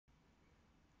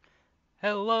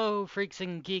Hello, freaks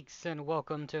and geeks, and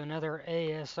welcome to another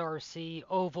ASRC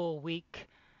Oval Week.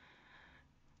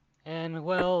 And All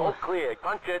well, clear.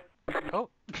 Punch it. oh,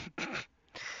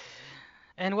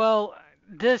 and well,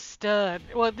 it's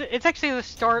actually the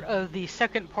start of the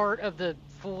second part of the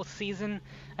full season,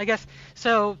 I guess.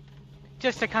 So,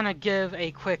 just to kind of give a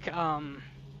quick,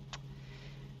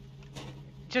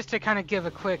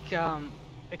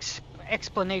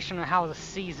 explanation of how the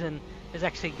season is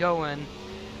actually going.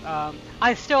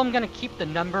 I still am gonna keep the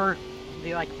number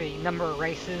of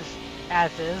races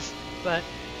as is, but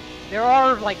there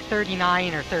are like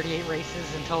 39 or 38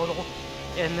 races in total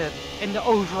in the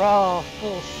overall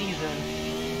full season.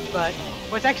 But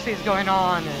what's actually is going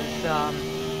on is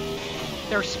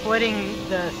they're splitting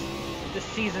the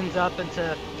seasons up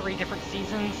into 3 different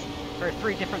seasons or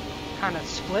 3 different kind of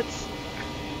splits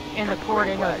in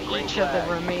according of each of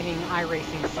the remaining iRacing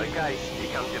seasons. Okay,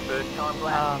 here comes your first time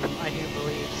lap. I do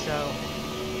believe so.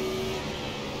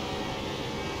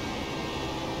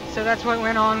 So that's what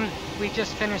went on. We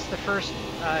just finished the first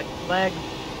leg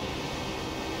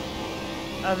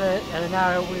of it, and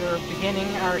now we are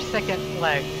beginning our second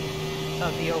leg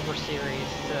of the Over Series.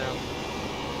 So,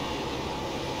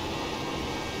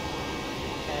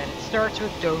 and it starts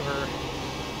with Dover.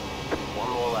 One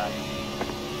more lap.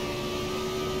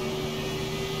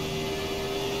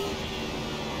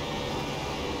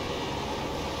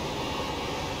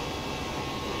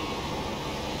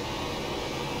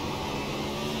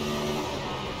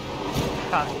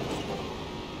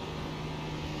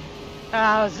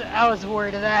 I was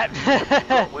worried of that.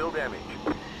 Wheel damage.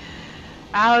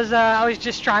 I was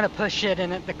just trying to push it,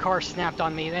 and the car snapped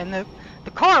on me. And the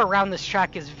car around this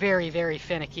track is very, very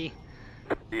finicky.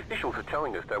 The officials are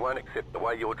telling us they won't accept the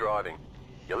way you're driving.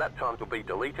 Your lap times will be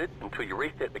deleted until you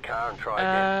reset the car and try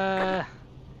again.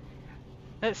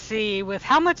 Let's see. With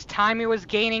how much time he was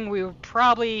gaining, we were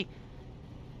probably...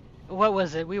 What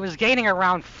was it? We was gaining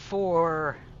around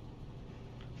 4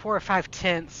 or 5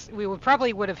 tenths. We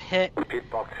would have hit Pit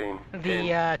boxing. the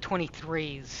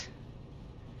 23s.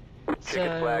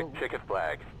 Checkered flag. Checkered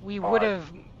flag. We would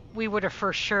have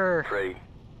for sure 3,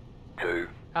 2,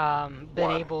 been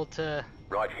 1. able to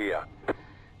Right here.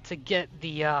 get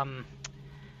the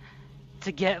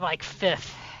to get like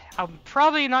 5th. I'm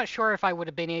probably not sure if I would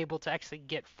have been able to actually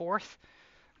get 4th,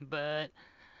 but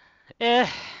it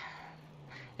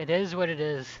is what it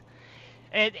is.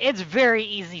 It's very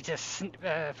easy to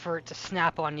for it to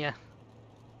snap on you.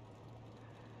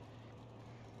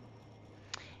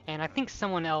 And I think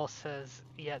someone else has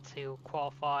yet to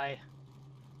qualify.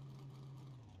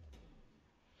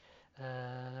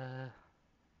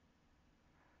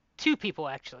 2 people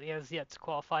actually has yet to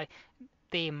qualify.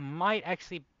 They might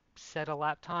actually set a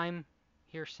lap time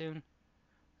here soon.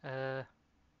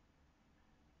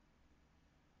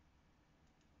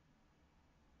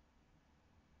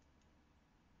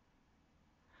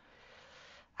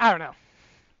 I don't know.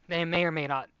 They may or may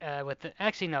not.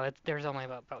 Actually, no. There's only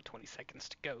about 20 seconds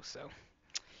to go. So.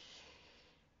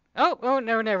 Oh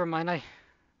no, never mind.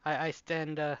 I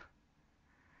stand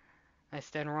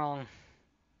wrong,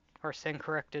 or stand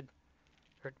corrected,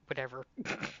 or whatever.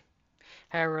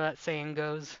 However that saying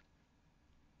goes.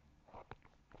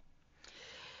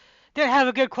 Did have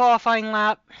a good qualifying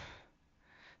lap,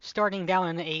 starting down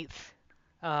in the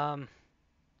 8th.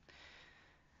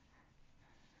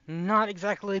 Not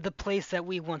exactly the place that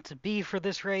we want to be for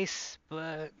this race,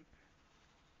 but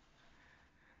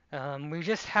we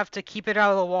just have to keep it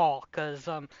out of the wall, because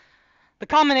the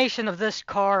combination of this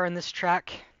car and this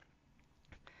track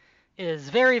is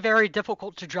very, very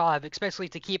difficult to drive, especially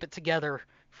to keep it together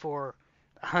for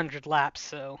 100 laps.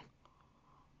 So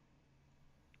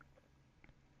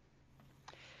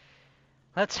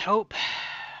let's hope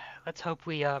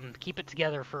we keep it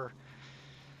together for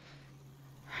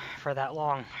that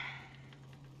long.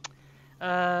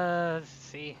 Let's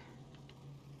see.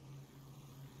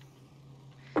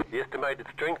 The estimated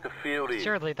strength of field is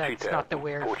Surely that's not the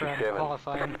weird from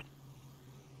qualifying.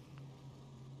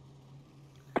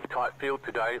 Tight field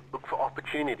today. Look for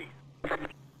opportunities.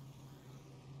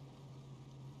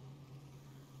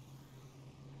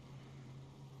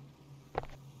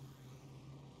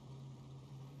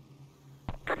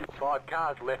 5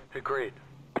 cars left to grid.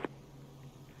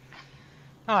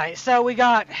 Alright, so we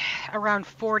got around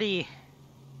 40...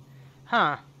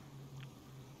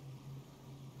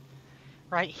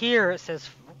 Right here it says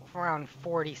around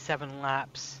 47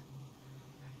 laps.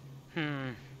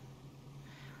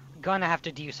 Gonna have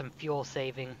to do some fuel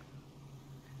saving.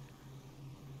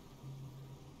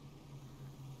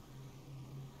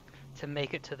 To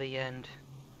make it to the end.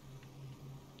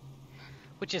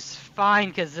 which is fine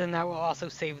because then that will also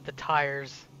save the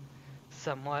tires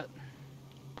somewhat.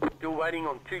 Still waiting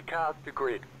on 2 cars to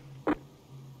grid.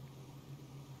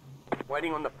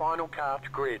 Waiting on the final car to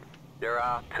grid. There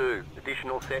are 2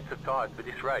 additional sets of tyres for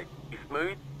this race. Be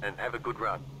smooth and have a good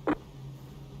run.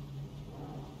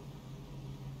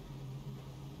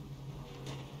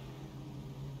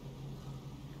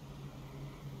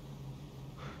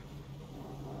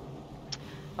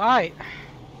 Alright.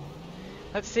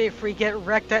 Let's see if we get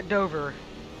wrecked at Dover.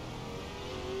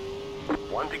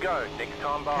 1 to go. Next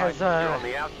time by. You're on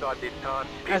the outside this time.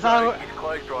 Pit road is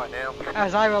closed right now.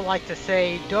 As I would like to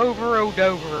say, Dover, oh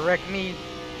Dover, wreck me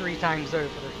 3 times over.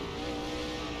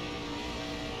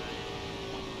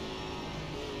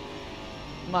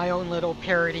 My own little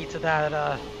parody to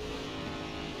that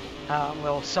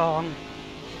little song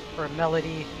or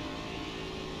melody.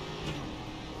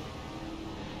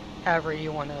 However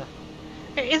you want to.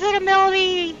 Is it a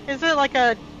melody? Is it like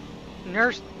a I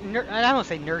don't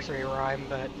say nursery rhyme,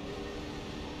 but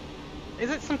is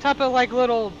it some type of like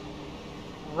little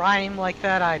rhyme like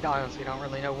that? I honestly don't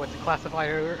really know what to classify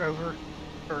it over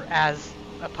or as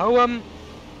a poem.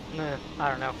 Nah, I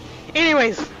don't know.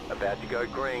 Anyways, about to go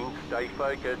green. Stay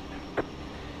focused.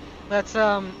 Let's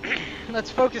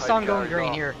focus on going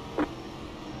green here.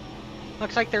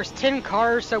 Looks like there's 10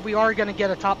 cars, so we are gonna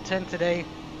get a top 10 today.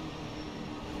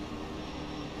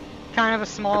 Kind of a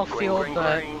small field,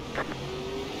 but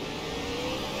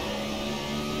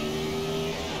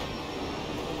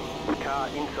car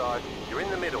inside. You're in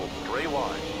the middle. 3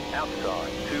 wide.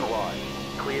 Outside. 2 wide.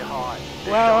 Clear high.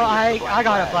 Well, I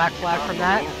got a black flag from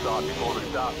that. Inside before the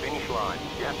start finish line.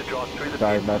 You have to drive through the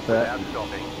Sorry pit about that. without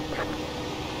stopping.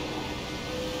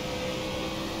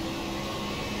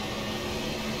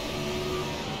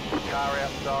 Car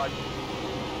outside.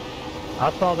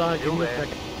 I'll fall down. Give Still me a there.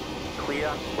 second.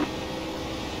 Clear.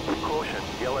 Caution,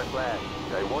 yellow flag.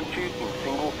 They want you in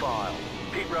single file.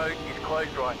 Pit road is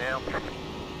closed right now.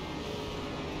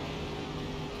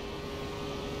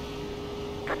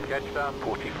 Catch star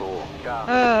 44. Car.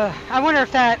 I wonder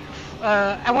if that.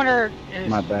 I wonder if.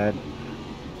 My bad.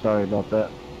 Sorry about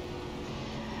that.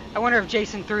 I wonder if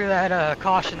Jason threw that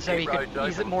caution so he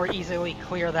could more easily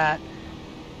clear that.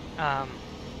 My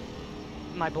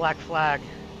black flag.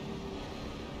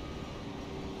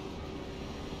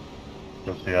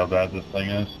 Let's see how bad this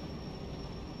thing is.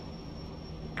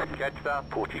 Catch star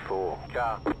 44.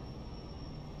 Car.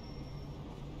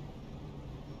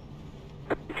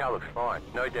 Your car looks fine.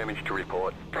 No damage to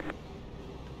report.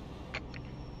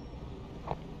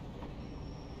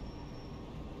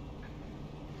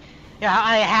 Yeah,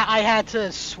 I had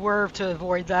to swerve to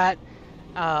avoid that.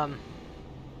 I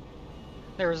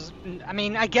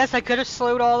mean, I guess I could have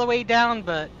slowed all the way down,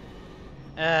 but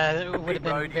it would have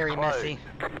been very messy.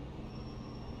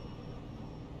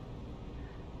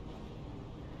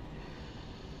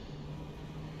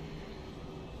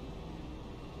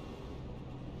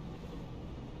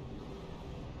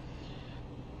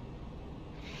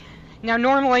 Now,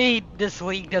 normally this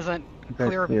league doesn't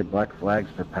clear black flags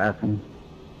for passing.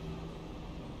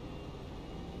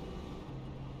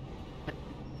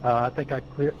 I think I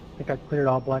cleared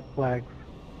all black flags.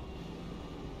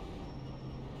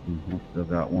 I still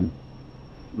got one.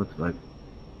 Looks like.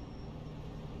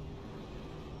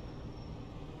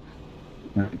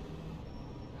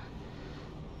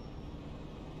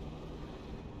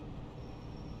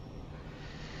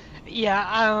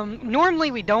 Yeah,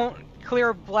 normally we don't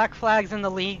clear black flags in the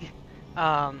league,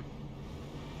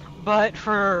 but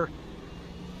for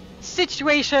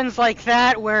situations like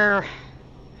that where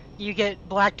you get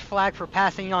black flag for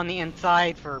passing on the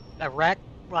inside for a wreck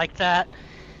like that,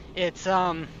 it's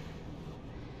a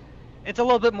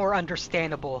little bit more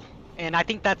understandable, and I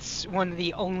think that's one of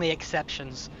the only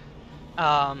exceptions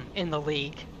in the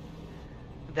league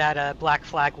that a black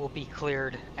flag will be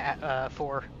cleared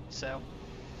for. So.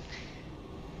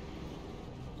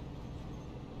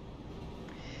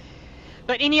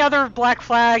 But any other black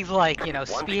flags, like, you know,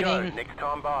 speeding,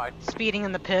 speeding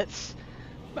in the pits.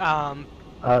 It's going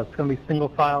to be single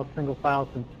file since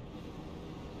it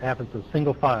happens as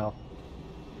single file.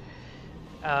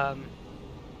 Yeah,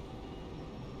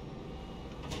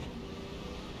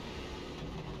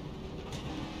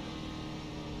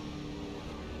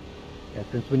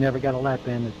 since we never got a lap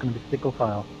in, it's going to be single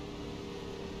file.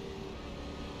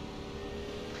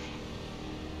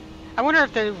 I wonder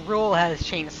if the rule has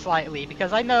changed slightly,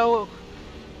 because I know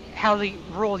how the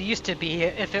rule used to be.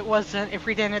 If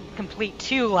we didn't complete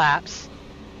 2 laps,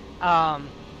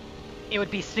 it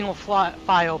would be single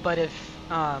file. But if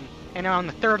and on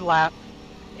the 3rd lap,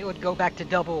 it would go back to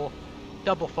double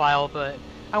file. But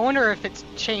I wonder if it's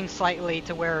changed slightly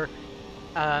to where,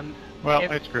 Well,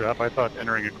 if- I screwed up. I thought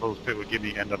entering a closed pit would give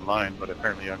me end of line, but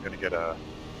apparently I'm going to get a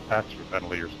pass-through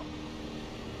penalty or something.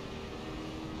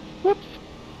 Whoops.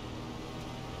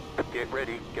 Get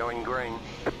ready, going green.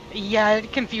 yeah,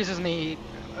 it confuses me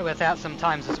with that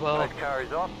sometimes as well. That car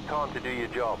is off, time to do your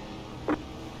job.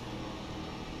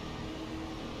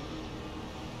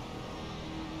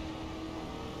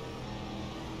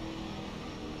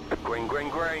 Green, green,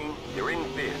 green, you're in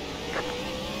fifth.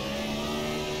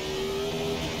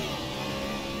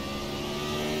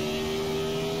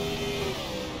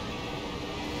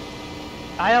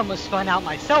 I almost spun out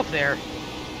myself there.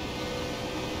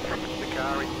 The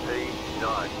car is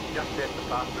P9, just set the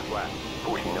fastest lap.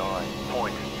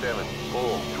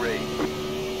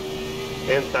 49.743.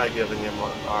 Inside giving him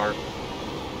our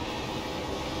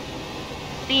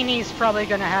Feeney's probably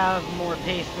gonna have more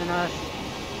pace than us,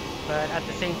 but at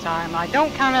the same time, I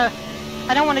don't want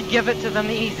to give it to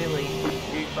them easily.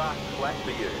 New fastest lap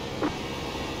for you.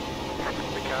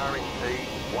 The car in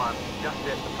P1, just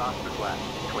set the fastest lap.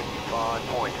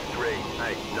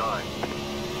 25.389.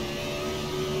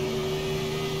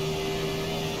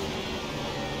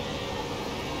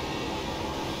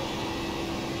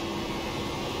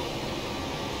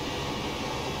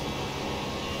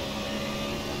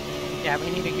 Yeah, we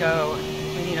need to go.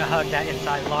 We need to hug that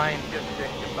inside line. Just set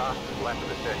your fastest lap of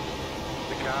the session.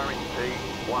 The car in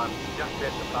P1, just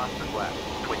set the fastest lap.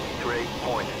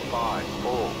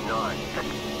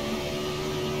 23.549.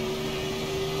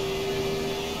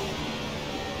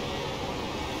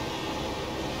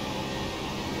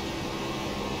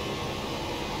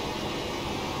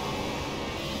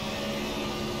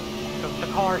 The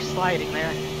car sliding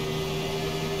there.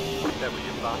 That was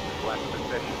your fastest lap of the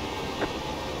session.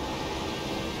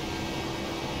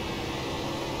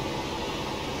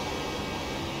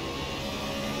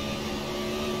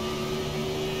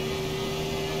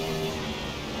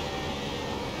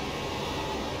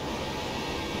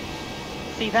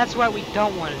 See, that's what we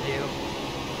don't want to do.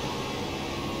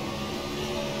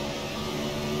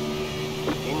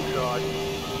 Inside.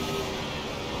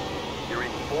 You're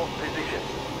in fourth position.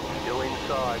 Still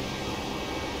inside.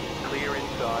 Clear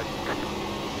inside.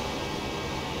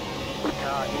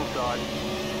 Car inside.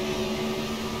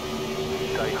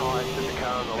 Stay high to the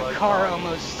car on the low The car side.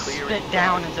 almost Clear spit inside.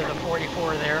 down into the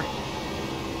 44 there.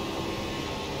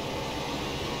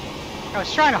 I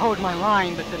was trying to hold my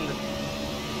line, but then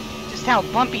just how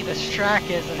bumpy this track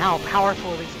is and how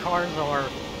powerful these cars are.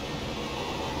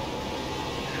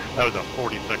 That was a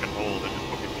 40-second hold and just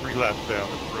put me 3 laps down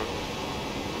this road.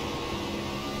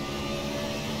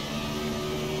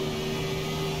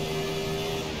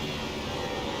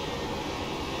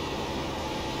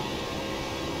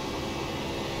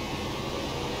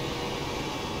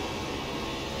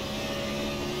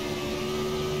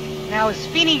 Now, is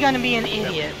Feeney gonna be an That was your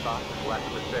idiot? fastest lap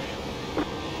of the session.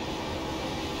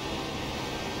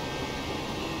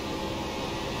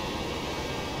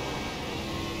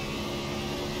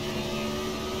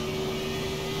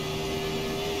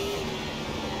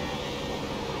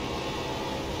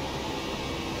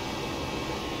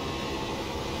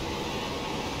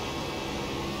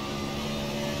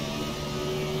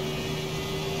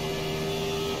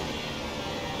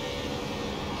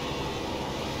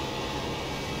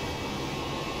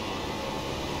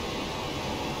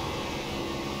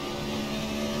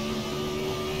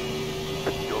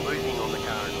 You're losing on the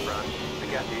car in front. The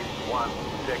gap is 1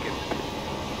 second.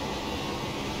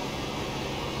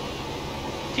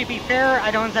 To be fair,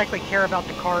 I don't exactly care about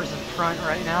the cars in front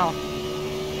right now.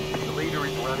 The leader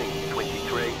is running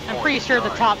 23. I'm pretty sure the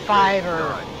top 5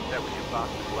 are That was your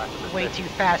fastest lap of the way session. too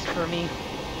fast for me.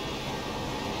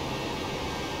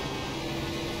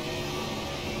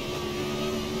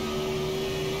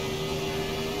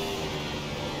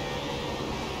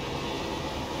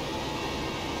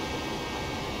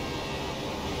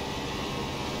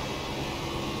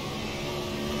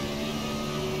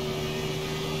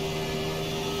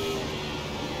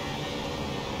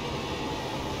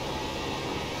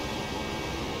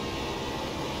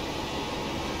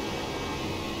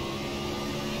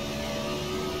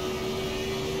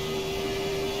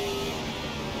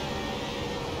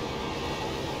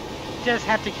 Just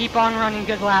have to keep on running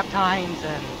good lap times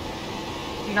and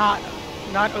not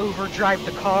overdrive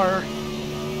the car.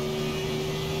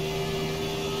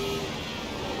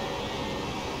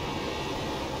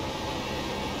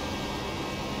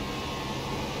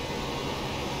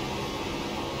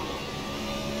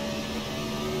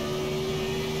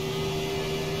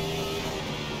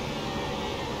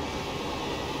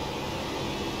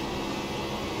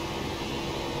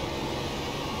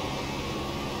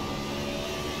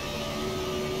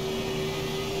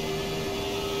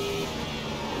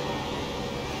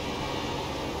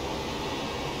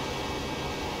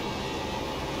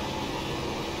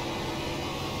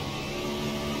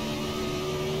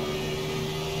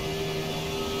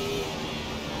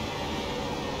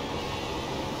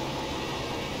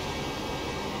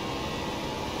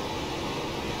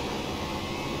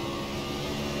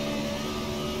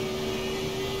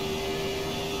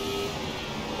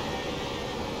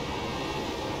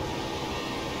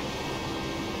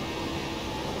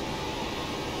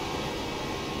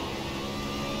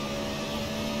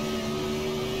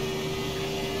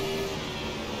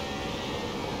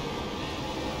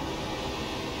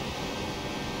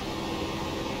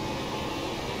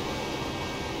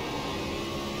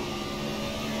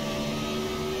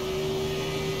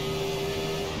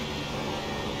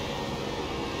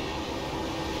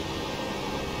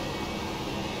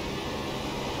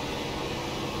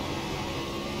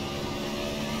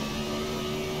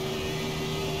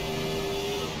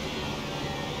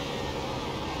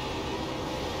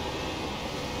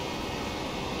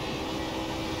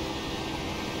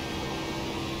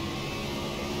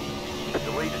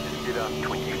 are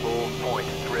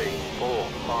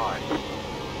 24.345.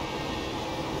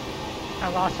 I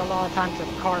lost a lot of time to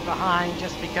the car behind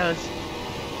just because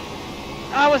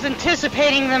I was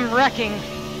anticipating them wrecking.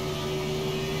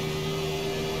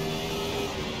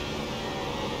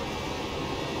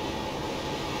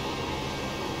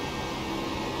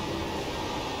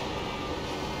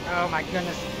 Oh my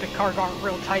goodness, the car got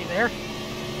real tight there.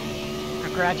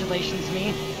 Congratulations,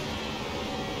 me.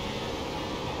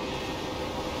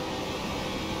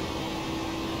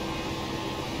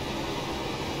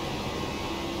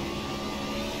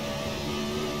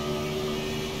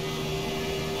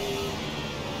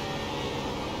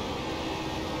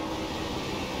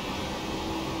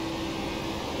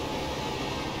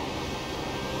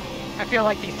 I feel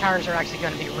like these tires are actually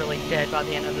going to be really dead by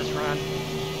the end of this run.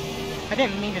 I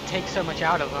didn't mean to take so much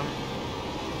out of them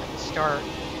at the start.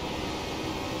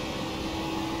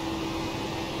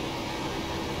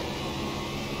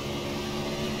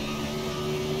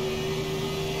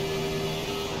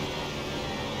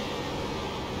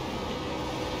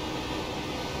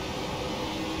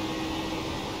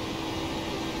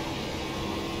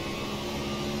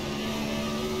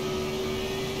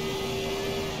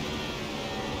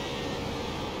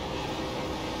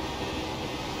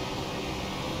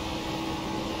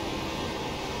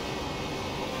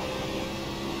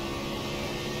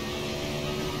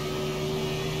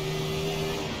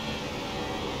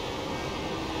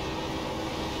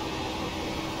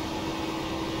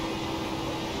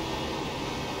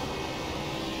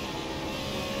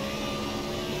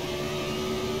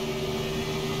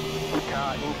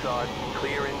 Car inside,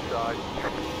 clear inside.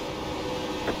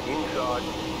 Inside.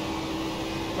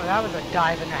 Well, that was a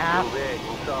dive and a half. Still there,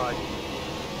 inside.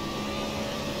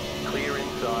 Clear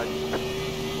inside.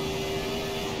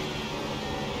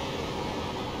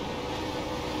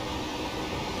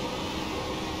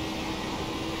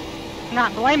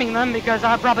 Not blaming them because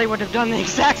I probably would have done the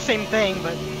exact same thing,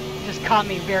 but it just caught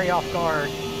me very off guard.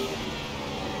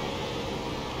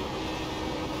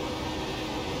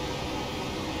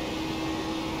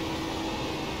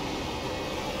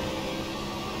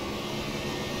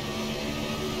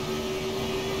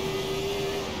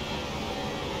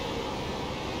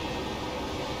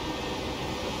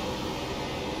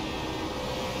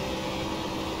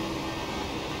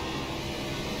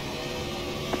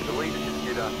 The leader just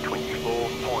did a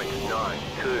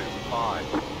 24.925.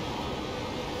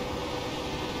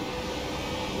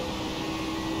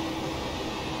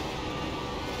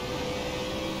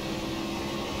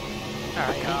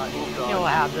 Alright, Car inside. he'll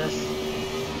have this.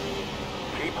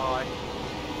 Keep high.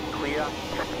 Clear.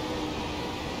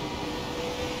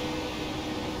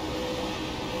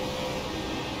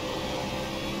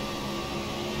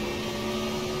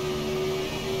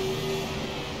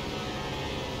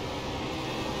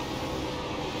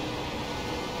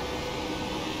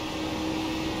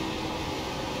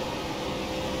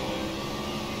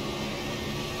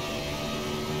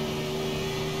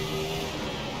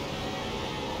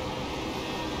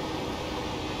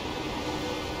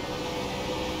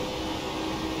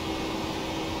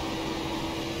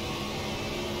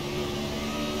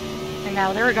 And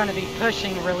now they're going to be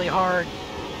pushing really hard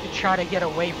to try to get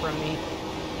away from me.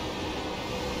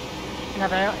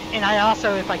 And I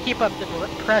also, if I keep up the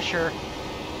pressure,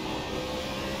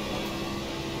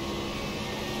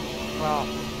 well,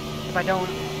 if I don't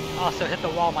also hit the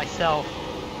wall myself.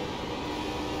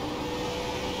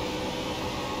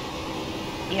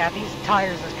 Yeah, these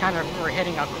tires is kind of, we're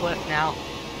hitting a cliff now.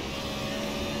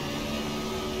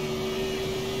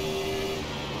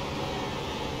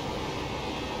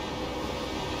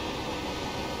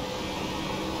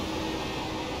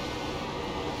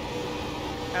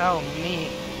 Oh me.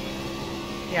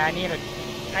 Yeah, I need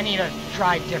to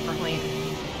drive differently.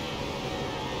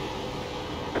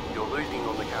 You're losing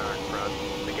on the car in front.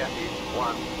 The gap is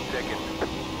 1 second.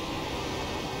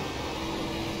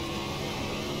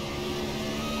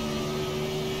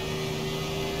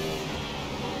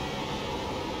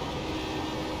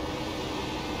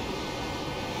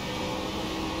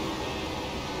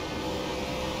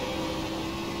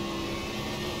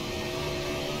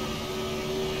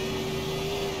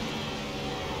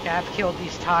 Yeah, I've killed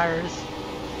these tires.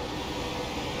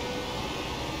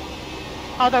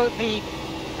 Although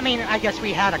I guess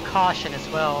we had a caution as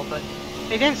well, but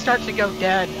they didn't start to go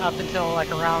dead up until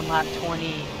like around lap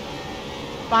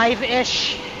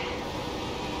 25-ish.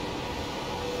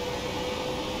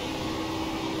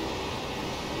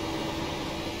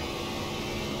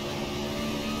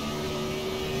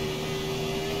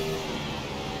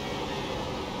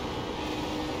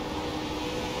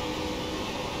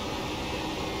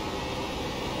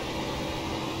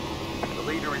 The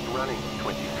leader is running,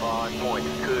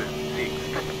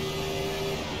 25.26.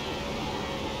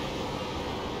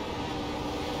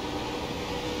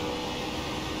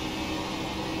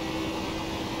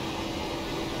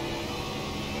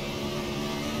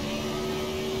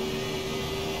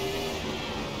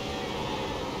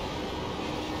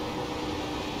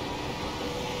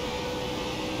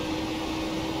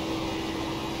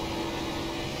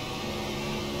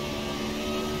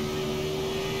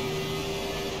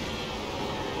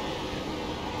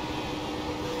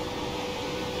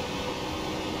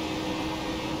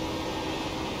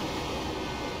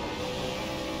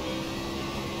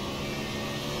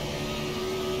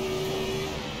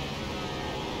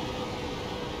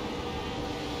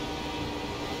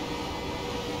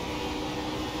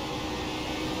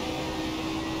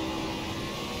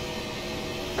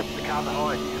 The car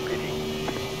behind you is pitting.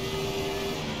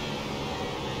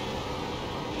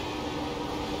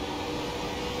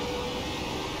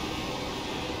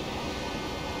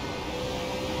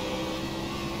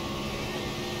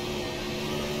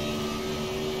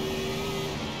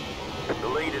 The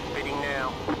lead is pitting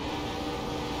now.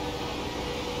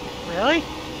 Really?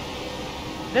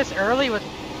 This early with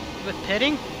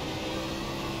pitting?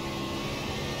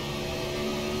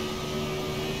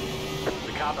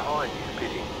 The car behind you is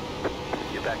pitting.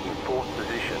 You're back in 4th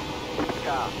position.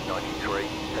 Car 93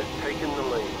 has taken the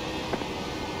lead.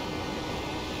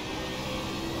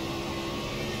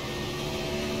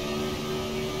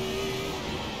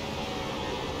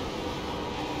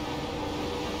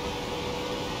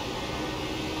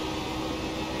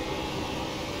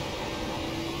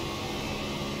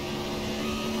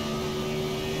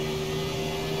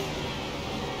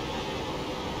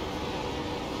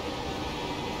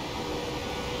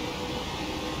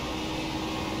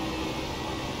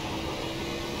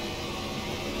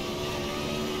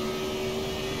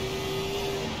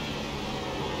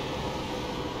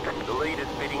 The lead is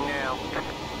pitting now.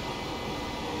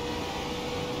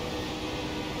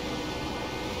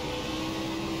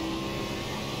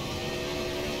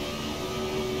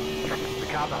 The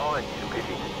car behind you is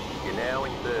pitting. You're now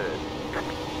in 3rd.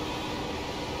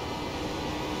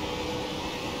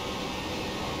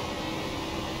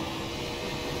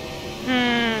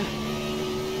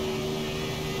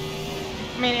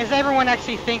 I mean, is everyone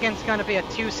actually thinking it's going to be a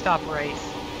 2-stop race?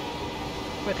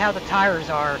 With how the tires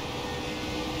are?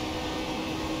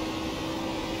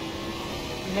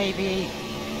 Maybe.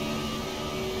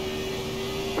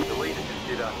 The leader just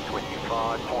did a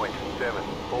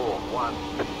 25.741.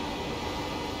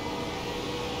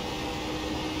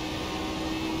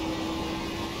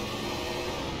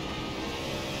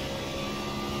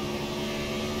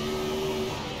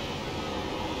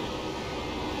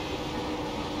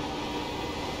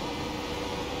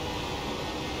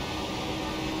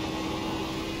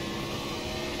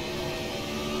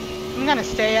 I'm gonna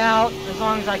stay out as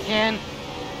long as I can.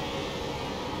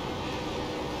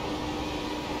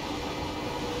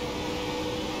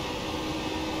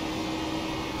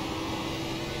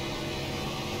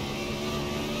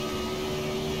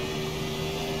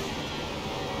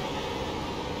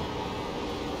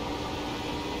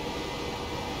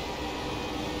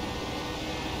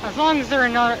 As long as there are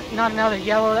not another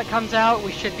yellow that comes out,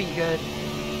 we should be good.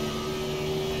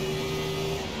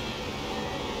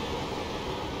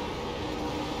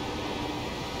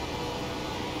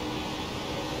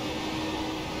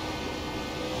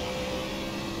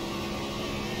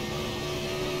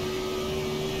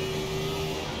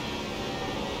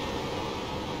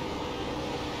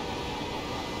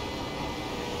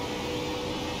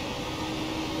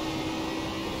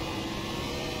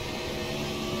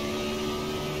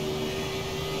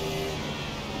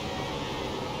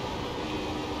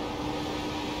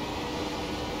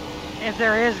 If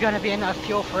there is going to be enough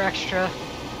fuel for extra,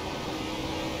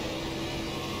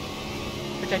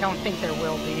 which I don't think there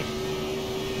will be.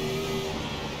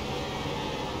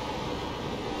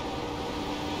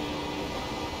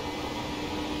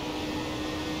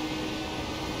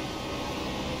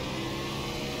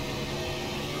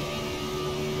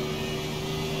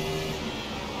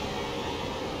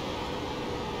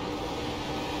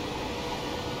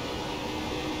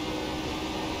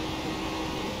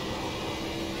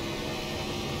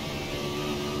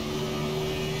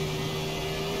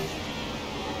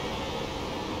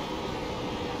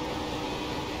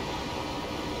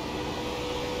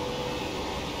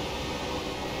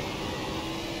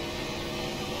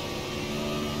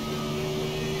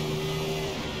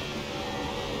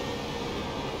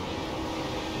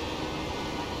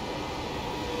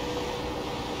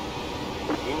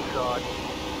 Inside.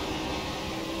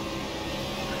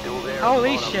 Still there.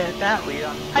 Holy bottom. shit, that Clear.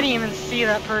 I didn't even see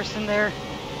that person there.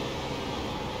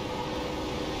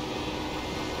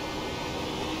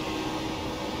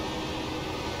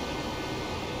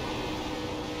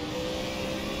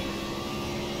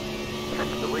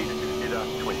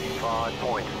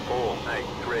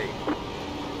 25.483.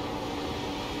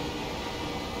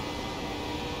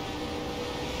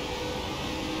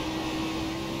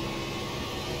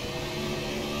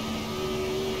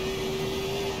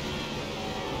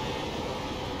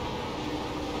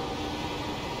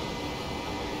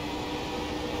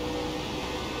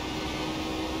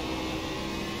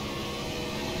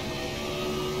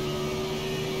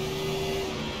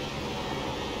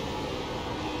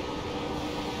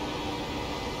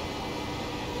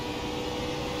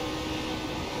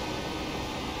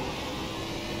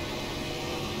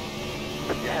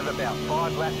 You have about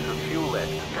 5 laps of fuel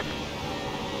left.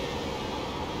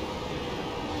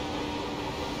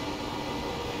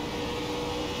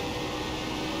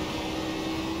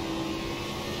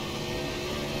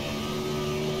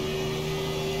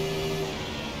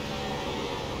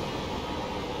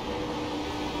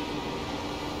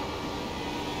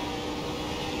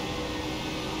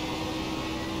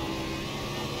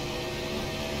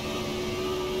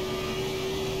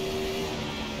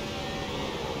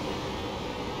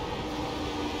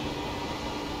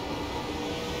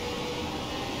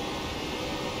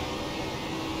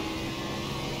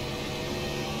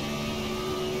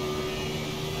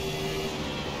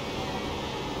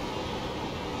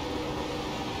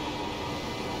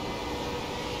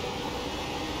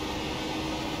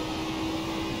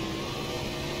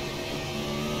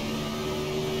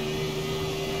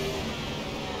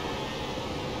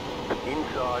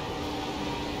 Inside,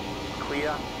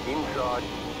 clear, inside,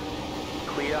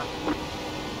 clear.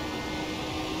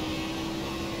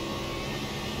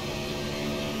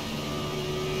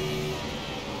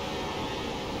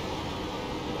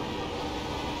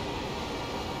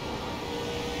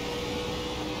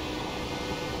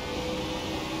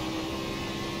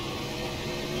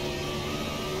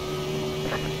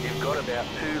 You've got about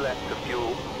 2 laps of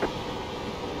fuel.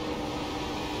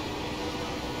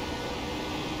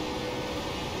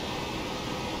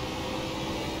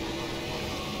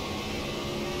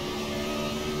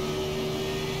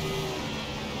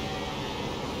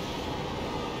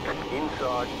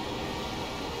 Inside,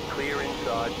 clear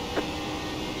inside.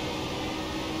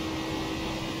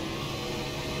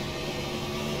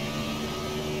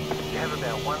 You have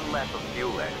about 1 lap of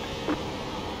fuel left.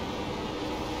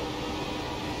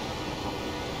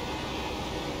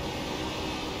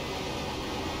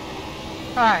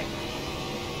 Alright.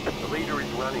 The leader is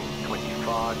running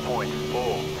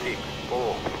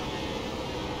 25.464.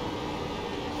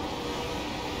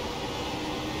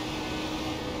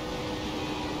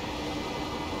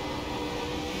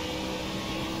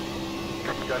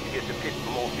 Don't forget to pit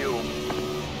for more fuel.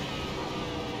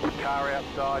 Car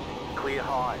outside, clear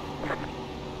high.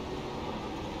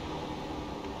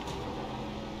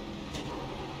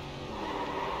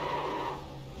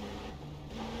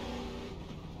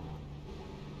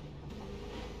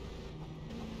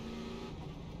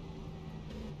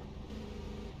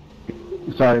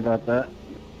 Sorry about that.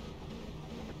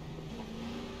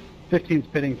 15's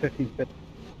pitting, 15's pitting.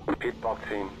 Pit box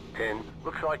in 10.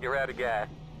 Looks like you're out of gas.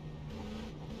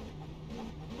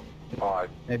 5,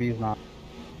 Maybe he's not.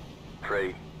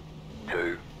 3,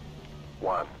 2,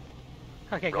 1.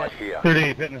 Okay, Right good. here.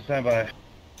 38, hitting the standby.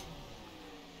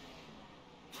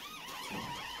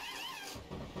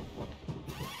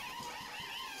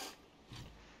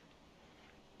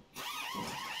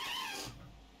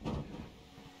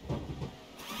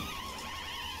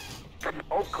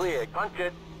 All clear, punch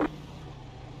it.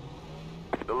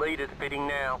 The leader's fitting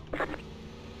now.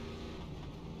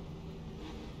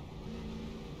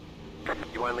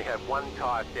 You only have 1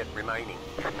 tyre set remaining.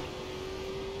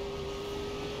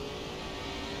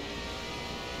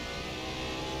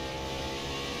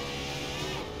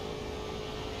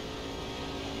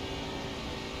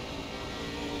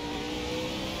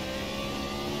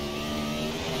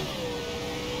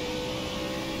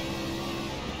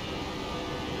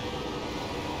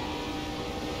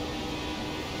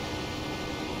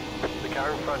 The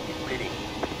car in front is pitting.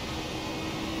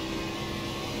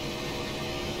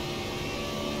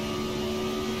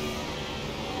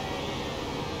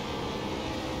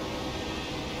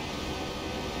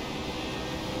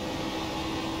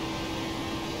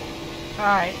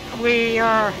 Alright, we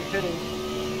are...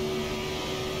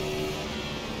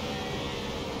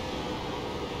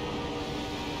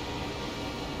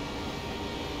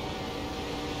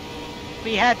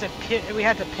 We had to pit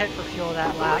for fuel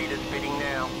that The lap. leader's pitting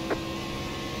now.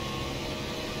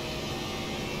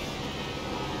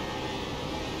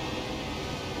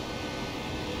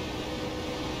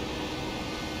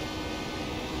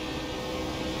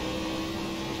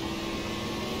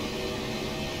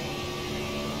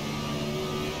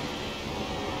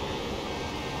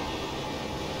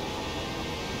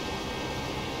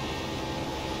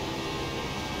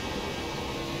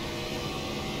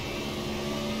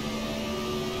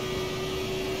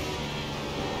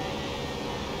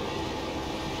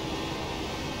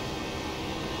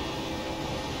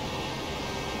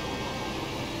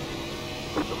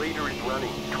 The leader is running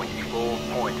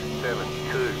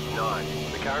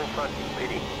 24.729. The car in front is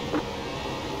pitting.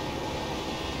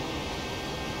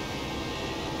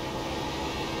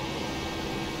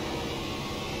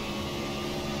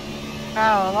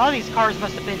 Wow, a lot of these cars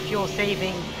must have been fuel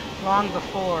saving long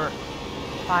before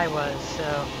I was,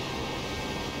 so.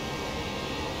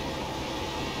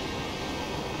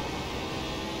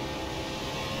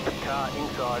 Car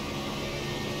inside.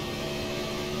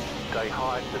 Stay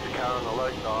high, put the car on the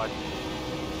low side.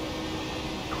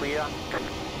 Clear.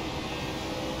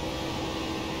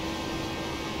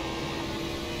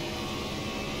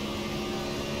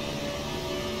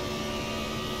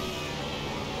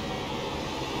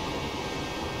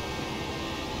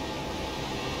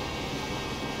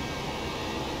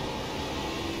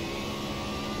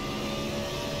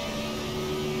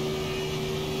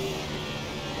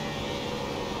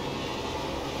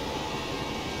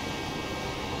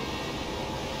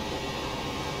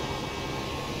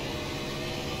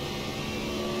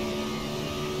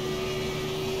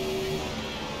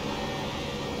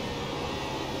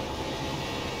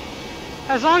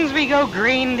 As long as we go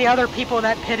green, the other people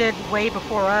that pitted way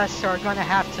before us are going to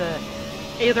have to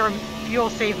either fuel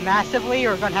save massively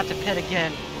or going to have to pit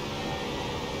again.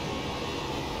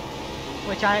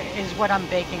 Which is what I'm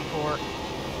baking for.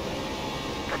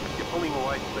 You're pulling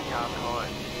away from the car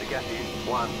behind. The gap is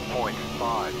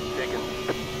 1.5 seconds.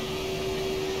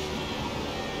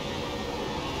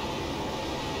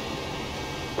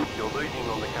 You're losing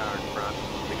on the car in front.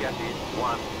 The gap is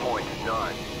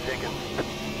 1.9 seconds.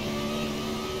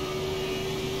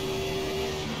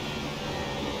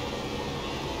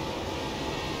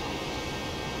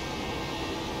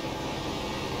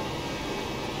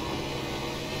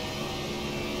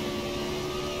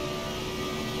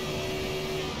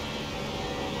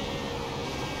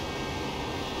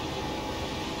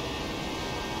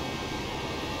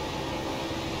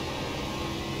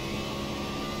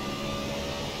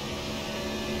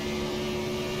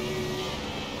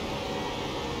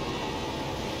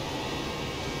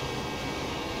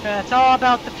 It's all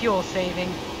about the fuel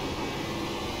saving.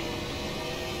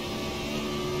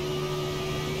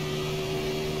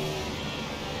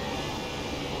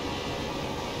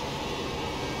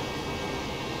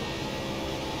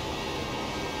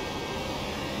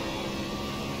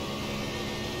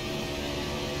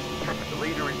 The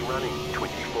leader is running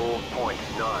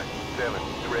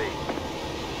 24.973.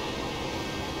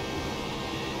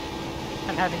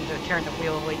 I'm having to turn the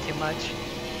wheel way too much.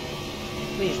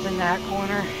 At least in that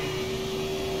corner.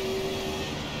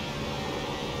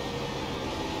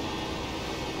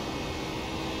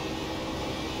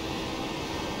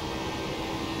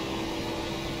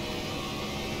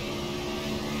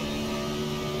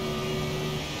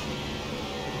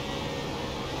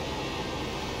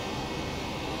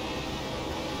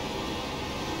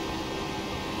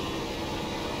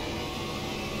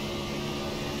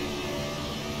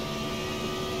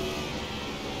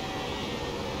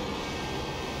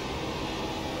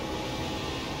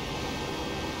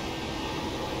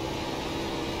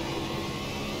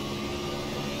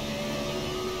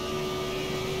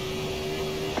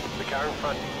 Car in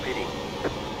front is pitting.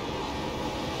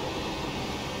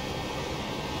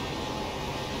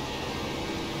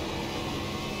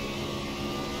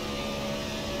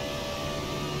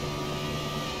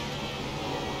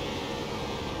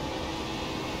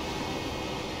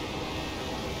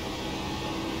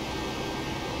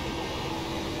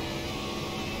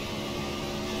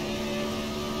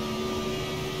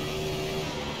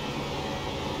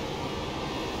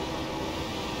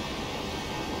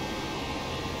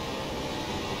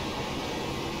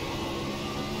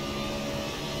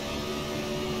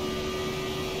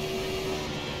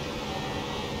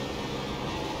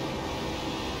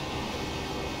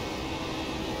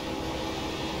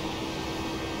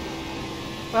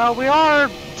 Well, we are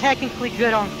technically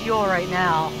good on fuel right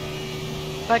now,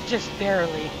 but just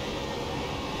barely.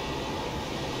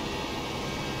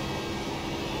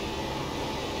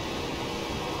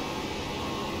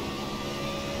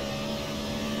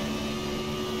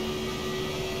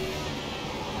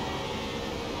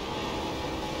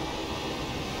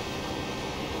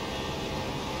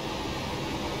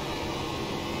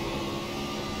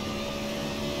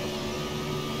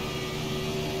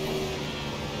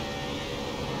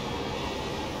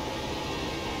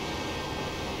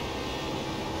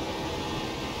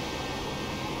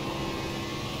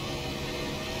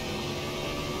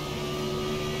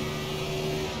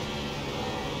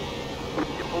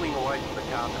 Pulling away from the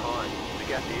car behind. The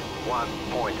gap is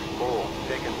 1.4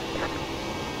 seconds.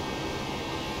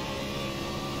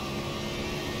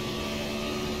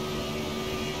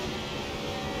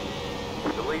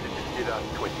 The The leader just did us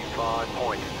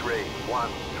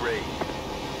 25.313.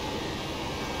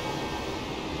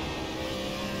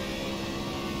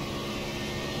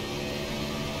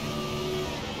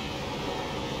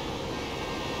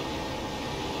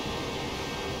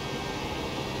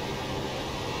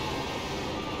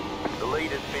 The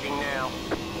leader's fitting now.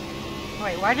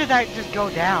 Wait, why did that just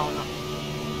go down?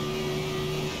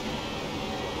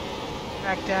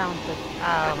 Back down to...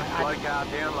 Slow car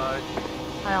download.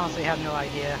 I honestly have no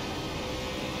idea.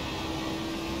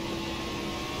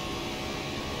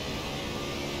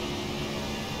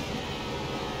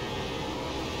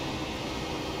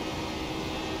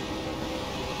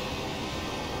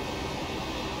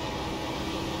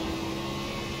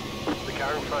 The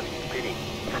car in front is pitting.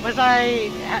 Was I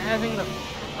having the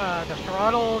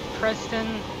throttle pressed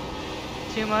in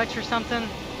too much or something?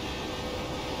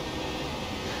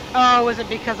 Oh, was it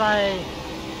because I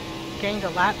gained a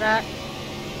lap back?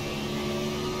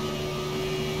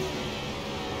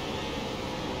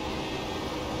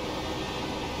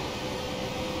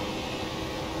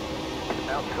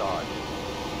 Outside.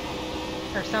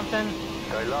 Or something?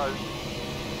 Go low.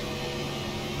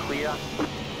 Clear.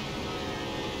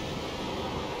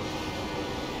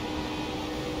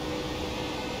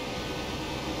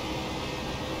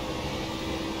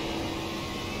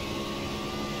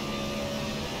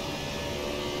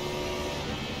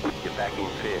 Get back in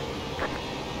fifth.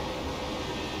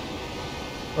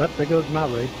 Well, there goes my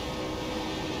race.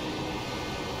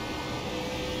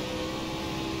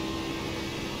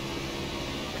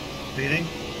 Speeding?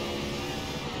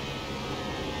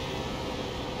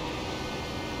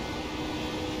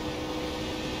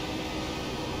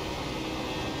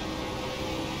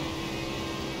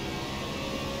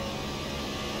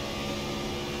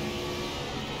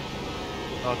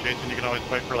 Oh, Jason, you can always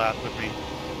fight for last with me.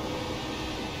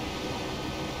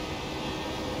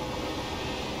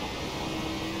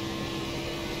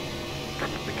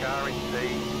 The car in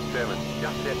C7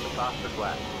 just set the fastest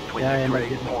lap. Yeah, I am.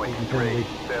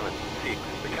 23.376.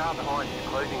 The car behind is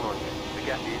closing on you. The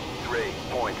gap is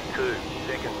 3.2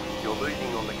 seconds. You're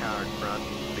losing on the car in front.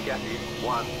 The gap is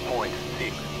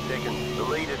 1.6 seconds. The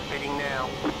leader's pitting now.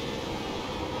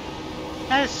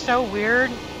 That is so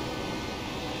weird.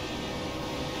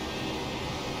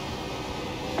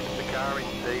 The car in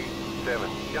C7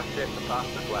 just set the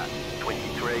fastest lap.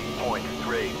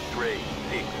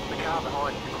 23.336. The car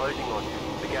behind is closing on you.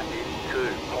 The gap is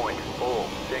 2.4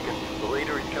 seconds. The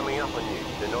leader is coming up on you.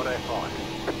 They're not out-fight.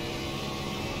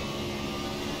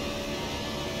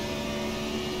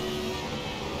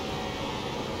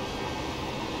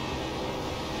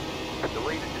 The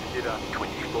leader just did a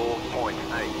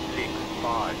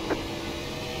 24.865.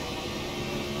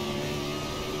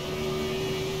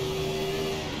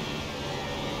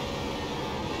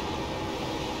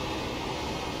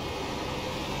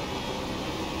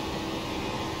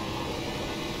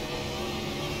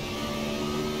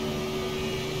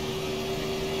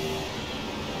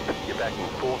 You're back in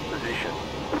fourth position.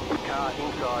 Car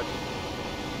inside.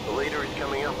 The leader is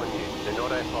coming up on you. They're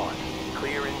not out-fight.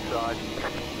 Clear inside.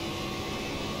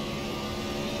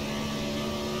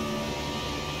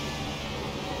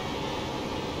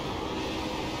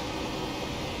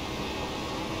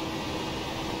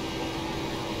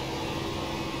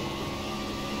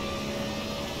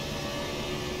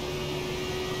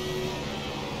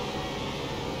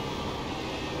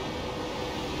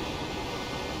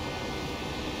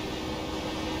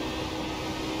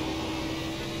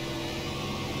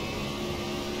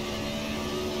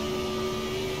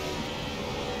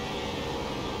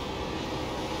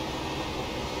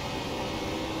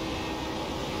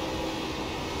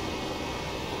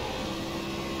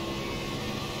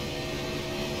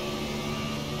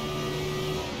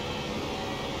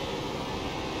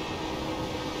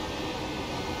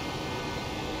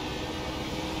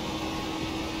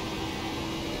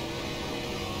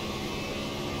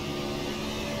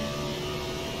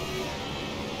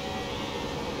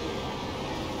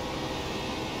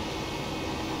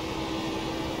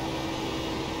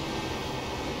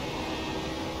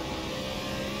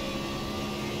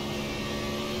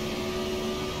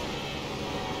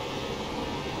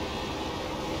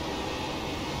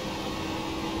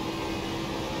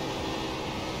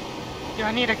 Do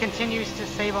I need to continue to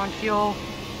save on fuel?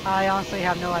 I honestly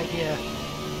have no idea.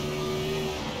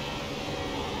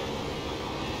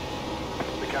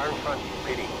 The car in front is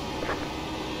pitting.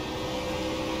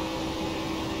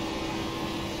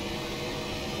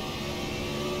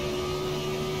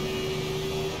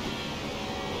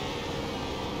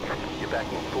 You're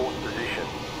back in fourth position.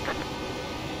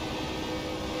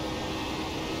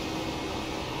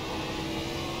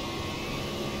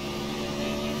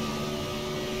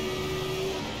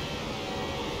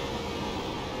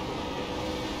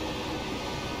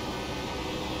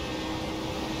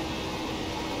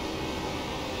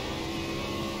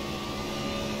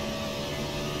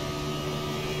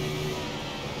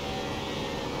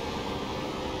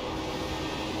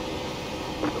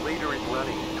 is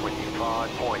running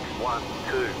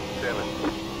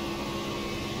 25.127.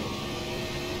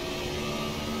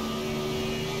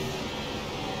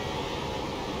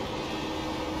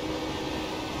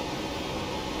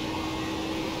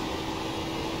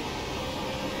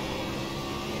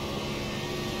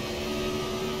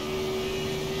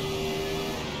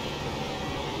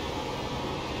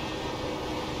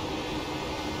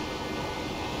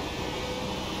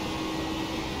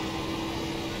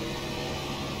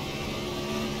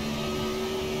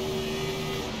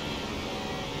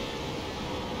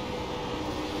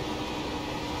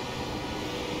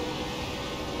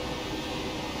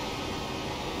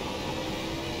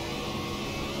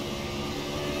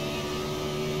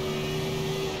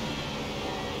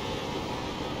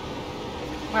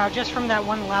 Wow, just from that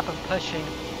one lap of pushing.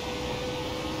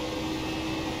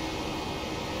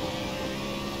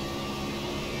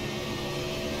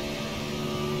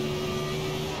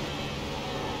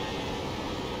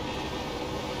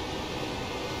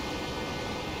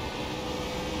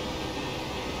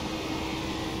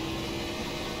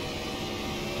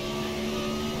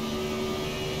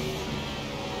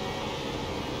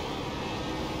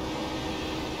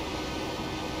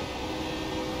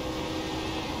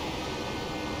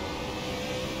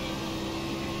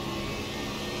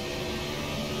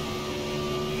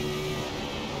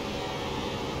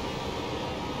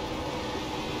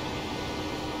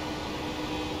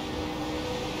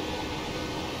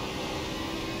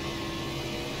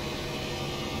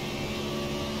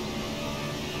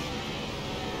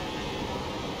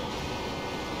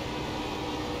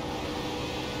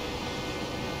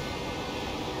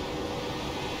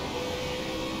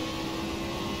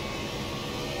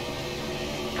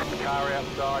 Car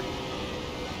outside.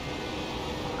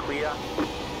 Clear.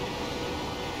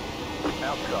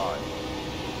 Outside.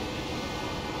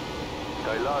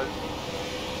 Stay low.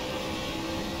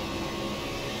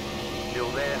 Still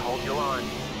there, hold your line.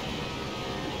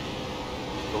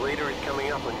 The leader is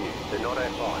coming up on you. They're not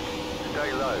our fight.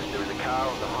 Stay low. There is a car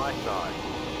on the high side.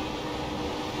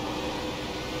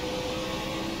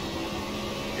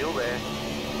 Still there.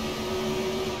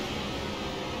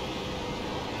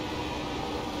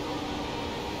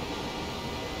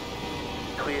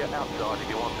 Clear outside if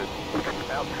you want it.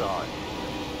 Outside.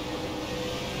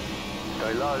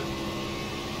 Stay low.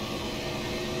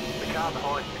 The car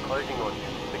behind is closing on you.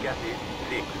 The gap is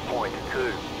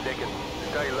 6.2 seconds.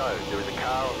 Stay low. There is a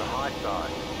car on the high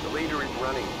side. The leader is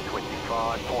running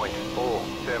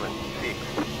 25.476.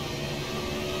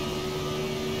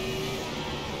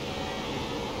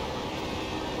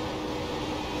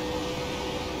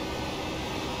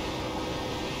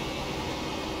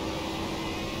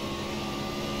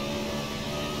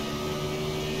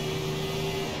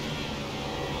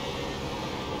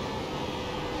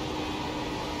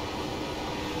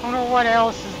 I wonder what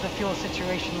else is the fuel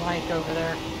situation like over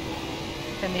there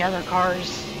in the other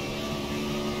cars.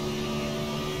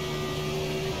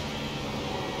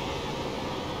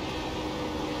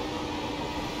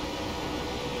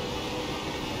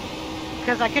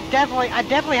 Because I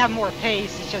definitely have more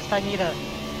pace. It's just I need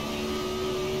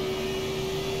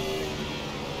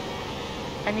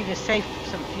to save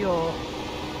some fuel.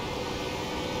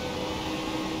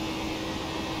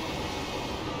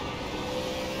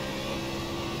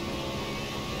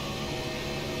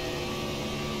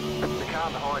 The car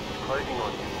behind is closing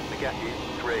on you. The gap is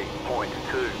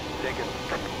 3.2 seconds.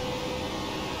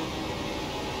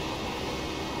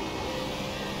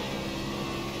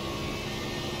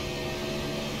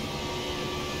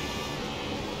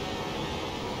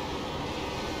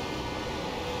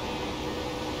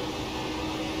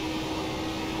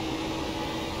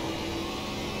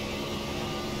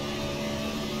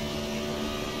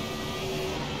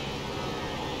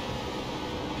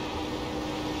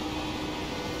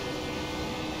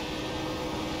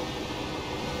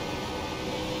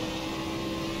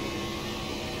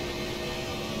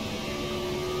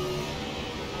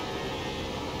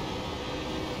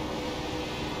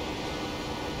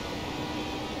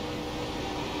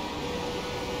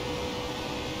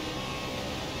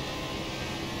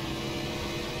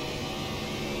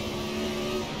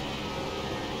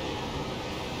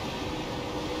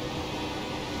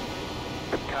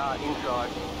 Car inside.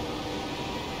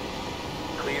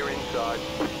 Clear inside.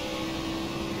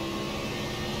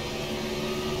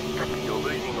 You're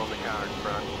losing on the car in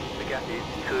front. The gap is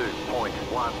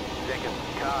 2.1 seconds.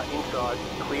 Car inside.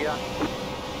 Clear.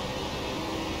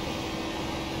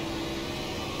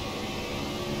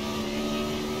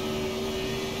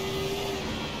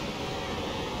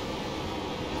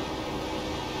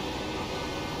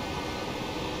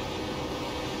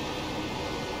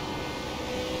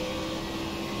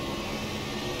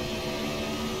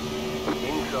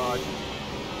 inside.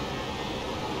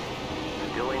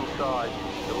 Still inside.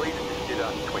 The leader just did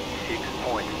a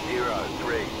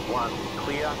 26.031.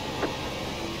 Clear.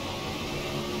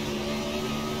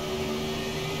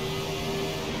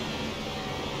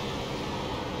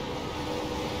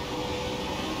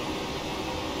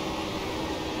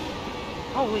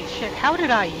 Holy shit, how did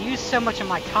I use so much of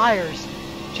my tires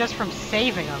just from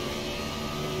saving them?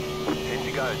 10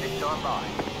 to go, this time by.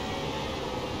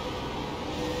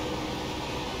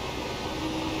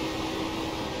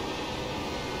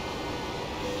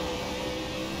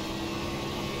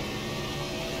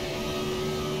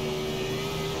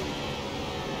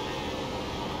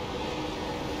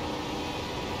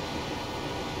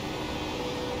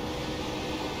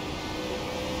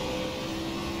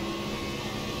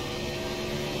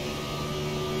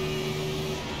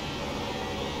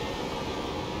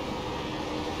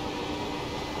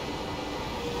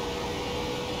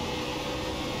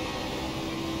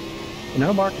 You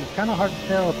know, Mark, it's kind of hard to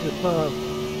tell if this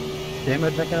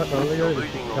damage I got earlier is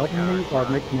helping me or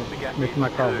making my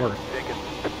car worse.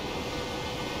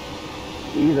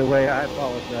 Either way, I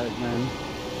apologize, man.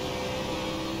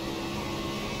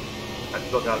 I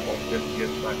still got about 50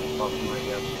 gears back and forth from my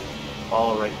guess.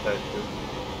 All right side too.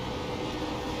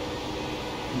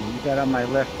 You got on my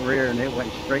left rear and it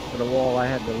went straight to the wall. I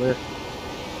had to lift.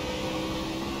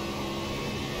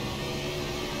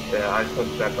 Yeah, I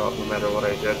couldn't back off no matter what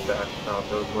I did back off.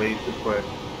 It was way too quick.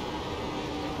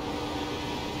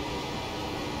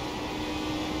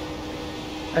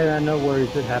 Hey, no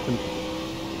worries, it happens.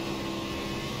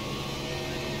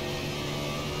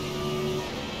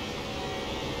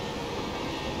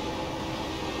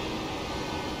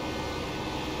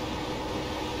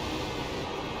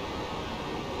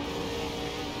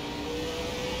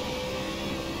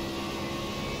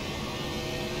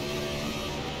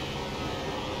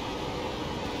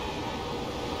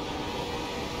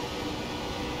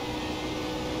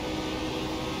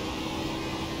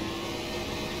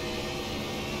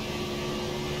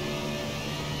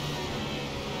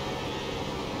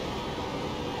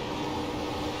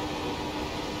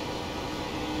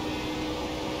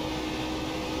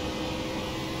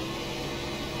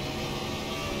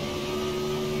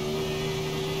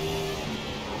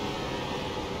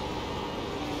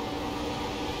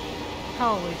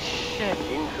 Holy shit.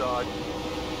 Inside.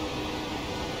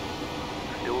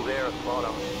 Still there at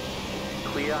bottom.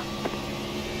 Clear.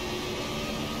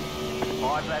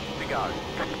 5 laps to go.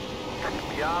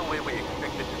 We are where we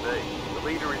expected to be. The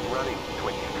leader is running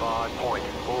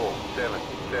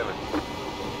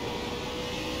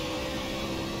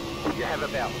 25.477. You have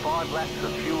about 5 laps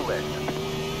of fuel left.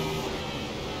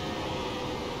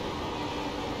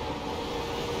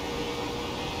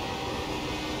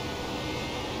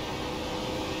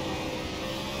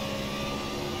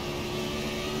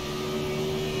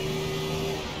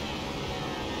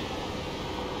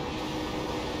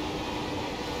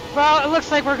 Well, it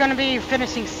looks like we're going to be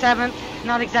finishing 7th.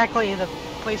 Not exactly the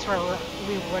place where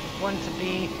we would want to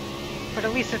be, but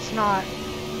at least it's not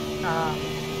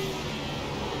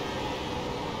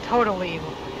totally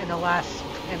in last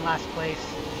place.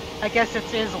 I guess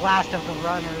it is last of the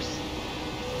runners,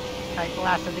 like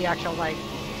last of the actual like.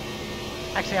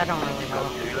 Actually, I don't really know.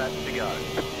 2 laps to go.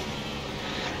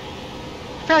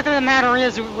 The fact of the matter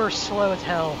is, we're slow as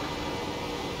hell.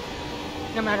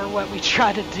 No matter what we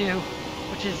try to do,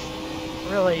 which is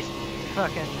really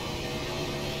fucking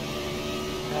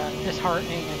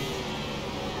disheartening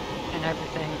and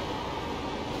everything.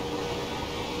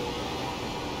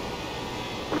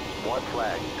 White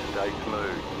flag, stay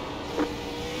smooth.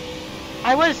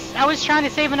 I was trying to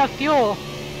save enough fuel,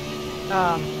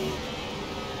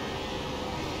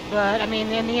 but I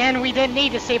mean, in the end, we didn't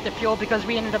need to save the fuel because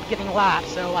we ended up getting lapped.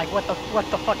 So like, what the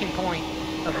fucking point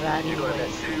of that? You've got about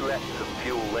 2 laps of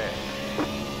fuel left.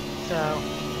 So,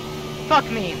 fuck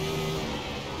me.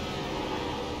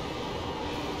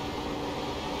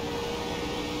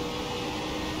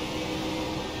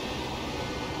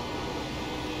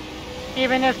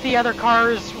 Even if the other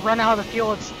cars run out of the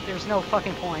fuel, there's no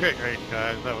fucking point. Okay, great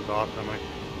guys, that was awesome. I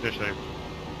wish I...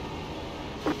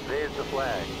 There's the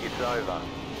flag. It's over.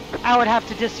 I would have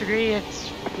to disagree. It's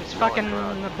fucking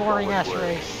a boring ass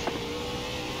race.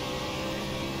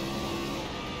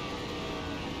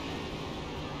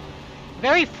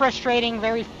 Very frustrating.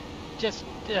 Very just.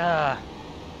 No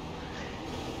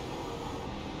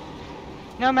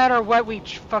matter what we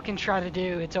fucking try to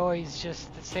do, it's always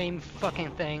just the same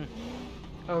fucking thing,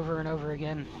 over and over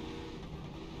again.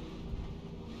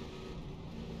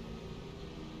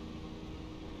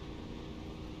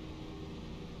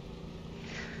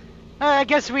 I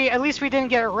guess at least we didn't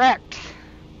get wrecked.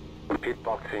 Pit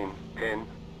box in 10.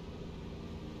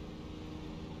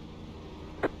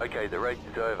 Okay, the race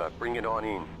is over. Bring it on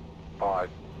in. 5,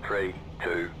 3,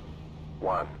 2,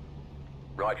 1.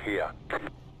 Right here.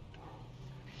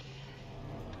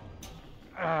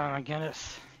 Oh my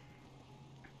goodness.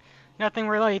 Nothing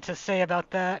really to say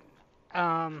about that.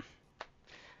 Yeah,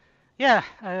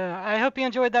 I hope you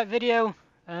enjoyed that video.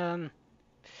 Oh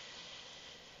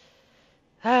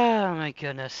my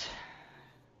goodness.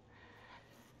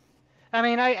 I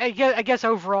mean, I guess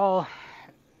overall,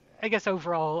 it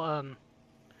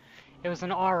was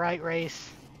an alright race.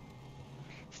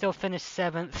 Still finished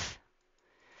 7th.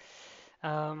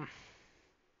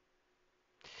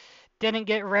 Didn't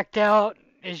get wrecked out.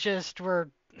 It's just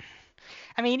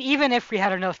I mean, even if we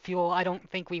had enough fuel, I don't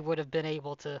think we would have been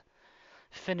able to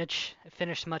finish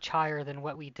much higher than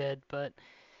what we did. But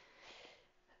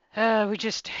we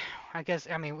just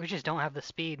don't have the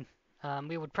speed.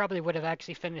 We probably would have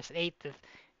actually finished 8th if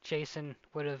Jason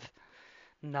would have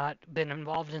not been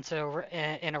involved in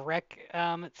a wreck.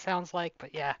 It sounds like,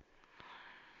 but yeah.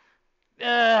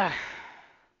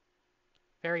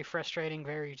 Very frustrating,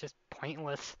 very just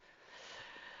pointless.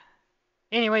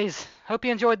 Anyways, hope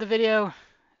you enjoyed the video,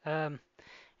 and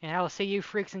I will see you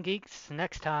freaks and geeks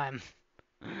next time.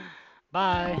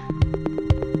 Bye.